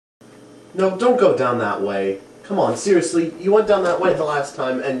No, don't go down that way. Come on, seriously, you went down that way the last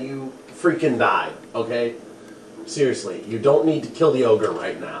time and you freaking died, okay? Seriously, you don't need to kill the ogre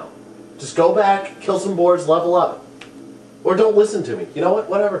right now. Just go back, kill some boards, level up. Or don't listen to me. You know what?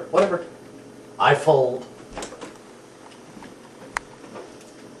 Whatever. I fold.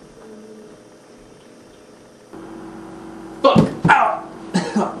 Fuck! Ow!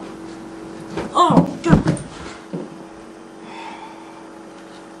 Oh, God!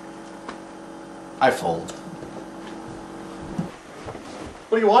 I fold.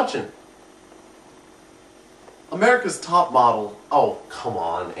 What are you watching? America's Top Model. Oh, come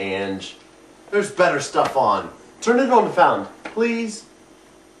on, Ange. There's better stuff on. Turn it on to Found, please.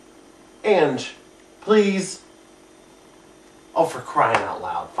 Ange, please. Oh, for crying out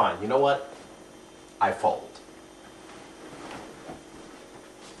loud. Fine, you know what? I fold.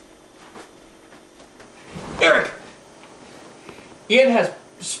 Eric! Ian has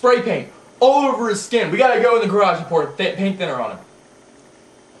spray paint all over his skin. We gotta go in the garage and pour paint thinner on him.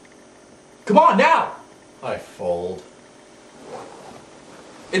 Come on, now! I fold.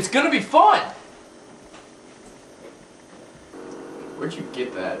 It's gonna be fun! Where'd you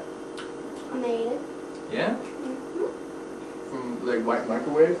get that? I made it. Yeah? From, like, white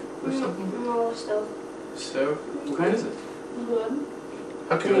microwave or something? No, stove. Stove? What kind is it? Good.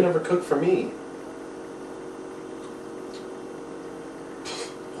 How come you never cook for me?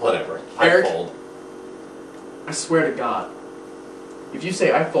 Whatever. Eric? I fold. I swear to God, if you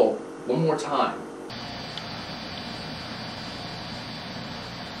say I fold one more time,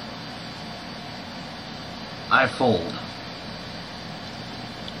 I fold.